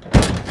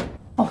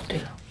哦，对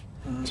了，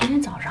今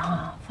天早上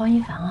啊，方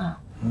一凡啊，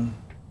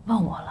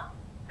问我了，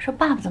说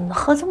爸爸怎么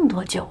喝这么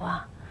多酒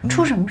啊？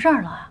出什么事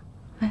儿了啊？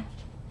哎，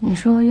你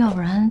说要不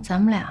然咱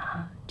们俩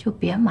就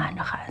别瞒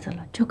着孩子了，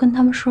就跟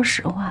他们说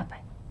实话呗。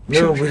不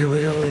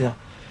行，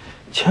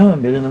千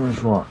万别跟他们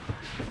说，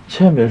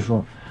千万别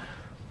说。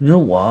你说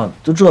我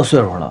都这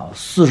岁数了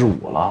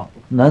，45了，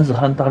男子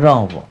汉大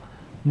丈夫。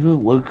你说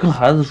我跟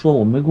孩子说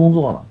我没工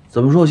作了，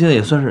怎么说我现在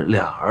也算是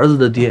俩儿子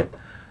的爹，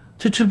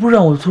这不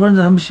让我突然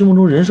在他们心目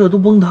中人设都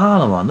崩塌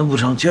了吗？那不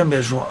成，千万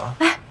别说啊！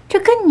哎，这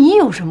跟你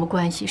有什么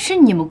关系？是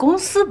你们公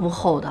司不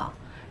厚道，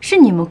是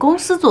你们公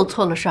司做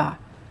错了事儿，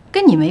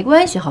跟你没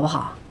关系，好不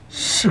好？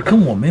是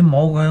跟我没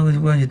毛关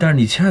系，但是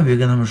你千万别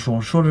跟他们说，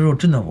说了之后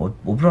真的我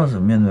不知道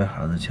怎么面对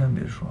孩子，千万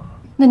别说。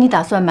那你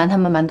打算瞒他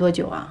们瞒多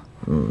久啊？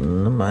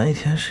那瞒一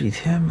天是一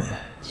天呗。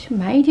去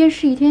瞒一天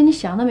是一天，你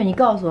想得美？你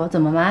告诉我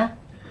怎么瞒？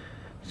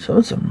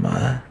怎么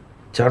瞒？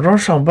假装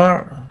上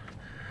班，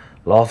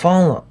老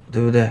方子，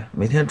对不对？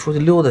每天出去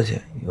溜达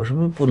去，有什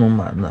么不能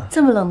瞒的？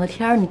这么冷的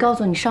天儿，你告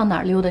诉我你上哪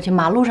儿溜达去？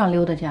马路上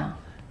溜达去啊？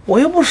我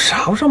又不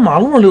傻，我上马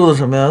路上溜达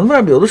什么呀？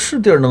外边有的是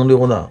地儿能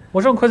溜达。我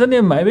上快餐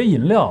店买杯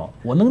饮料，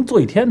我能坐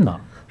一天呢。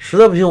实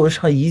在不行，我就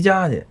上宜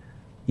家去，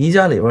宜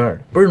家里边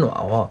倍儿暖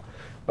和，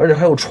而且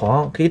还有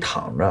床可以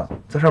躺着，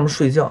在上面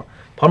睡觉，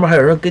旁边还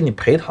有人给你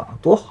陪躺，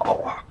多好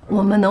啊！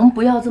我们能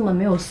不要这么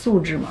没有素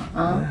质吗？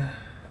啊！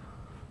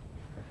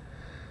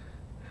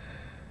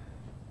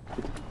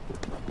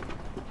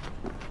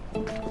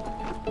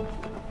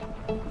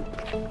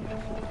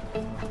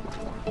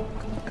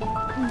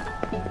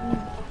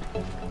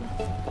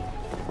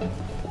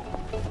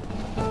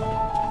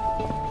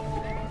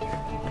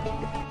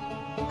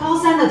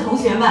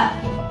学们，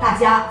大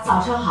家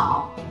早上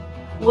好！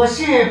我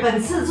是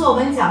本次作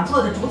文讲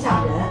座的主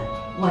讲人，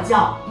我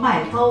叫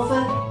麦高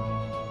芬。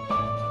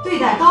对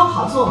待高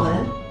考作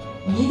文，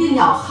一定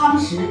要夯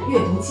实阅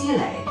读积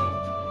累，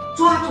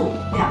抓住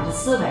2个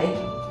思维，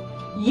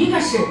一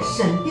个是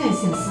审辩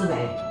性思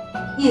维，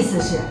意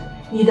思是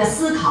你的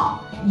思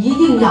考一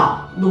定要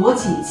逻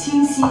辑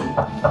清晰。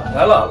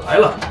来了来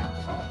了，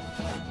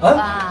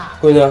啊，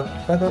闺女，来。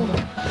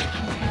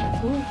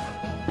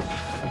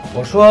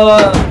我说，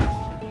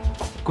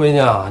闺女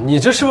啊，你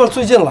这是不是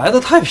最近来的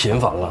太频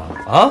繁了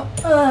啊？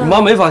你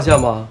妈没发现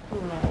吗？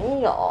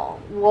没有，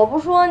我不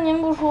说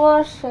您不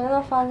说，谁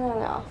能发现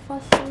了？放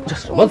心吧。这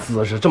什么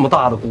姿势？这么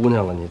大的姑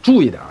娘了，你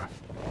注意点。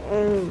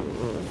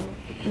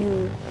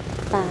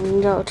爸，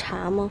您这有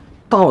茶吗？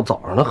大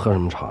早上的喝什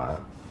么茶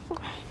呀？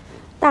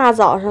大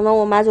早上的，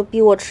我妈就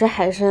逼我吃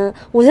海参，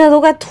我现在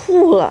都快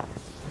吐了。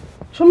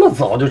这么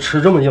早就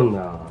吃这么硬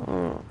的啊？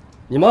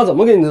你妈怎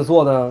么给你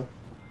做的？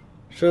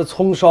是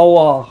葱烧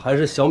啊，还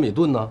是小米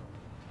炖呢？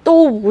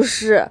都不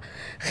是，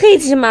黑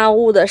漆麻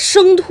乌的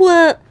生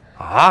吞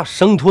啊，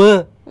生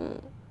吞。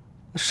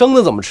生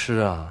的怎么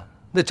吃啊？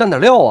得蘸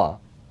点料啊。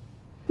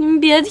您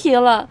别提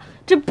了，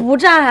这不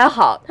蘸还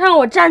好，他让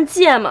我蘸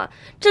芥末，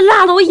这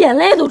辣的我眼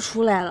泪都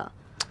出来了。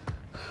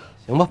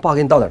行吧，爸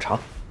给你倒点茶。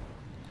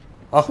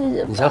啊，谢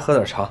谢爸。你先喝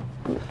点茶。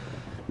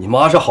你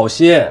妈是好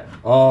心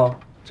啊，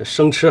这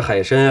生吃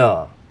海参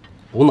啊，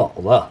补脑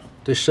子，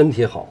对身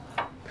体好。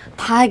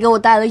他还给我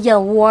带了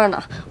燕窝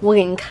呢，我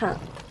给您看。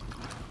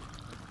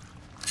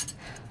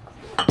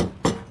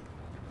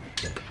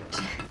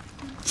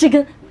这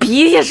跟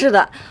鼻涕似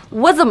的，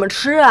我怎么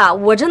吃啊？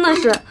我真的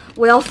是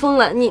我要疯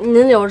了！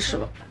您留着吃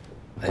吧。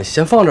哎，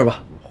先放这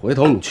吧，回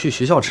头你去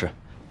学校吃。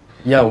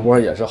燕窝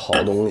也是好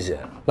东西，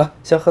来，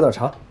先喝点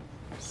茶。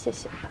谢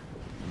谢。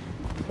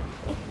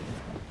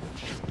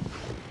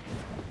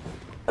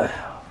哎呀，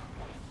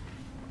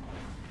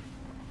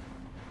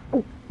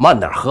慢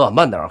点喝，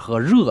慢点喝，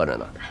热着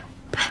呢。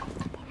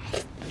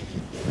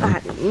爸，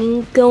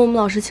您跟我们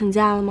老师请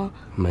假了吗？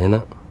没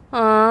呢。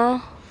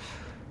啊，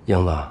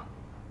英子，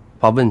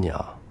爸问你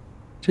啊，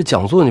这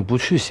讲座你不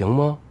去行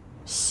吗？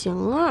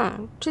行啊，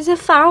这些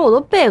范文我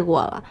都背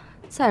过了。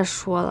再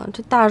说了，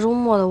这大周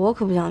末的我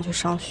可不想去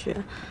上学。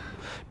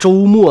周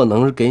末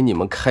能给你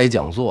们开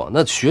讲座，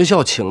那学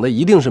校请的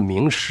一定是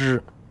名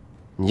师。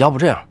你要不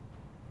这样，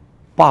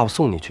爸爸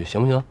送你去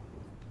行不行？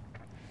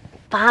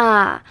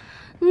爸，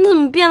你怎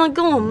么变得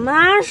跟我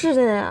妈似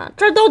的呀？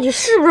这到底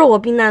是不是我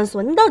避难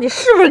所？你到底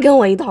是不是跟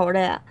我一头的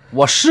呀？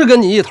我是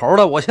跟你一头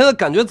的，我现在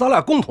感觉咱俩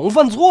共同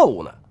犯错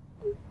误呢。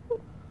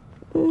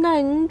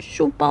那您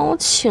就帮我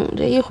请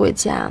这一回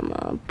假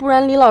嘛，不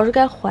然李老师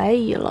该怀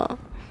疑了。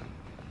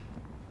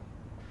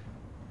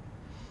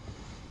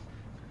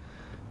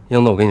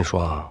英子，我跟你说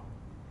啊，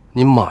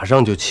你马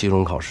上就期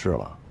中考试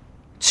了，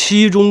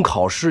期中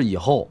考试以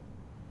后，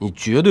你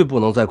绝对不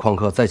能再旷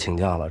课、再请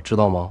假了，知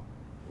道吗？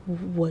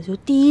我就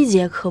第1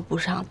节课不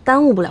上，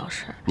耽误不了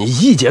事儿。你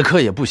1节课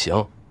也不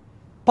行，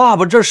爸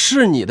爸这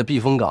是你的避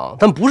风港，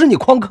但不是你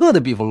旷课的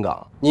避风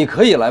港。你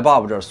可以来爸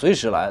爸这儿随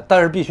时来，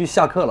但是必须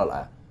下课了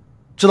来，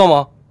知道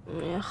吗？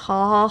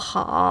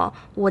好，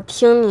我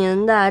听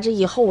您的，这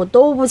以后我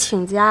都不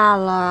请假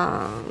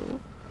了。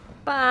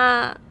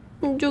爸，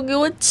你就给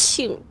我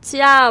请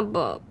假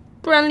吧，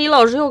不然李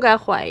老师又该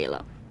怀疑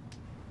了。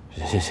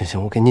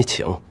行，我给你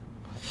请。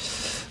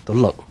都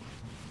冷。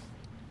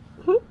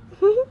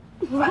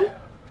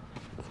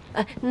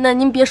哎，那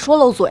您别说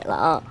漏嘴了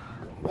啊！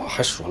我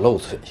还说漏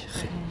嘴，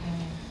嘿，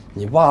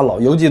你爸老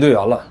游击队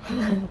员了。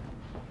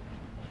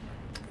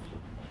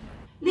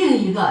另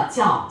一个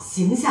叫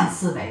形象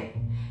思维，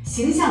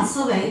形象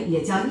思维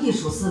也叫艺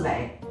术思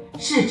维，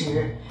是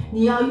指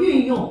你要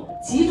运用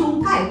集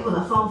中概括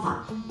的方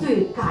法，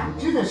对感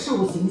知的事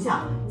物形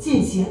象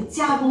进行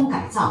加工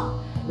改造，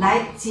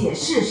来解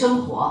释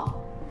生活。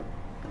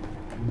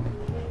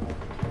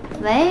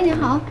喂，你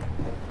好。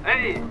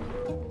哎，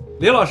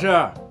李老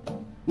师，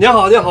你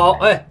好，你好，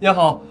哎，你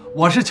好，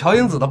我是乔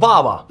英子的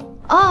爸爸。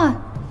哦，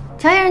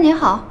乔先生你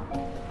好。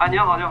啊，你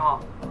好，你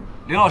好，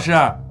李老师，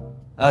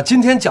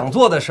今天讲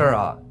座的事儿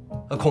啊，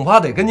恐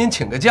怕得跟您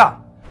请个假。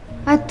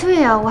啊，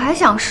对呀，我还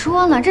想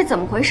说呢，这怎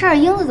么回事？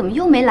英子怎么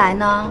又没来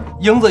呢？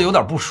英子有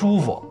点不舒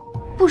服。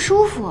不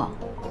舒服？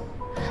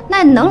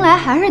那你能来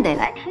还是得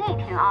来听一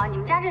听啊！你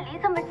们家这离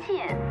这么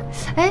近。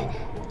哎，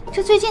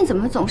这最近怎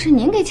么总是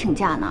您给请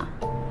假呢？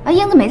啊，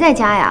英子没在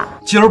家呀？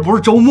今儿不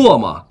是周末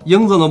吗？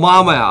英子的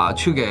妈妈呀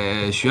去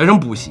给学生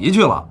补习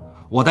去了，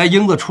我带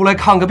英子出来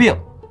看个病。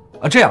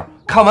这样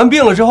看完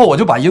病了之后，我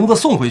就把英子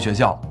送回学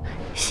校。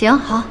行，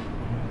好，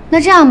那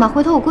这样吧，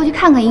回头我过去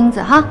看看英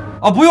子哈。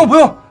啊，不用，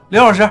李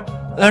老师，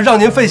让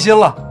您费心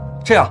了。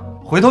这样，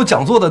回头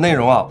讲座的内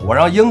容啊，我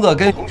让英子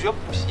跟同学补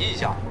习一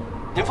下，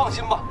您放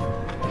心吧。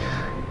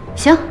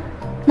行，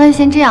那就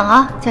先这样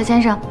啊，乔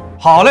先生。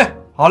好嘞，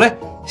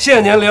谢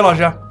谢您，李老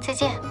师。再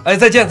见。哎，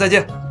再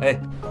见，哎。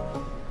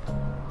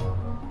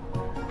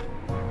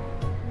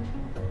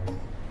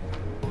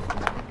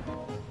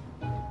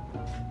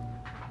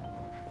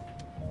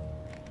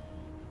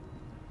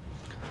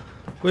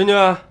闺女，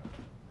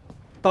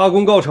大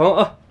功告成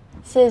啊！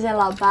谢谢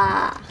老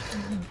爸。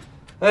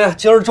哎呀，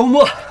今儿周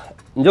末，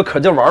你就可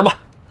劲玩吧。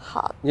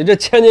好，你这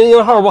千年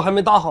鹰号不还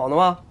没搭好呢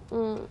吗？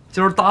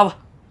今儿搭吧。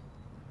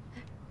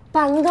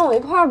爸，你跟我一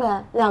块儿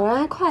呗，2个人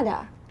还快点。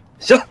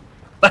行，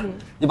来，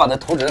你把那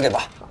图纸给爸。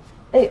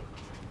哎，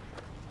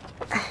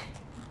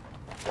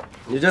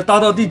你这搭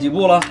到第几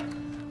步了？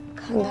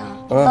看看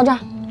啊，到这儿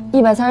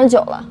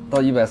139了。到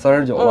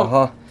139了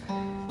哈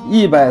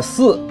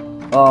，140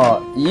啊，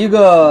一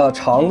个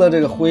长的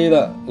这个灰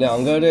的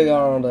，2个这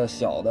样的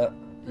小的，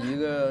一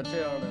个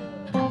这样的。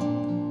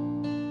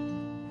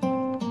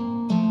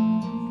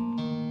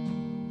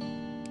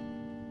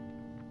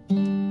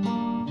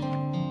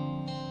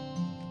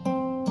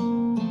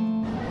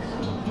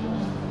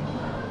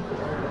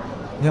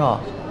你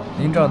好，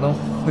您这儿能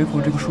恢复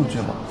这个数据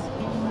吗？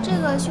这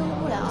个修复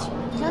不了，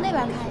你上那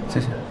边看一下。谢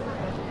谢。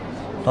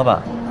老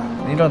板，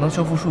您这儿能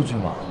修复数据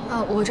吗？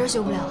啊，我这儿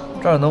修不了。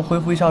这儿能恢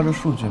复一下这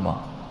数据吗？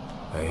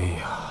哎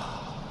呀，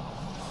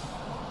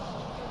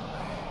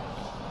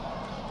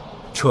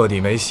彻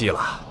底没戏了，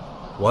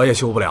我也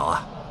修不了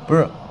啊。不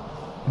是，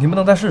你们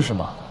能再试试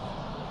吗？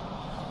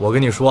我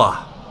跟你说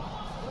啊，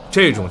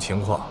这种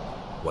情况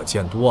我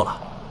见多了，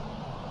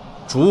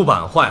主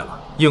板坏了，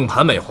硬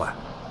盘没坏，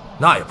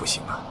那也不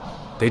行啊，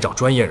得找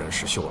专业人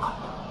士修了，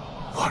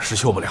我是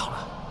修不了了。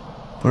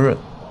不是，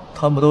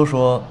他们都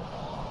说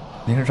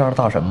您是这儿的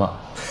大神吗？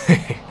嘿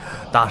嘿，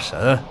大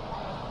神，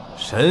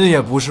神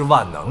也不是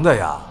万能的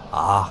呀！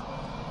啊，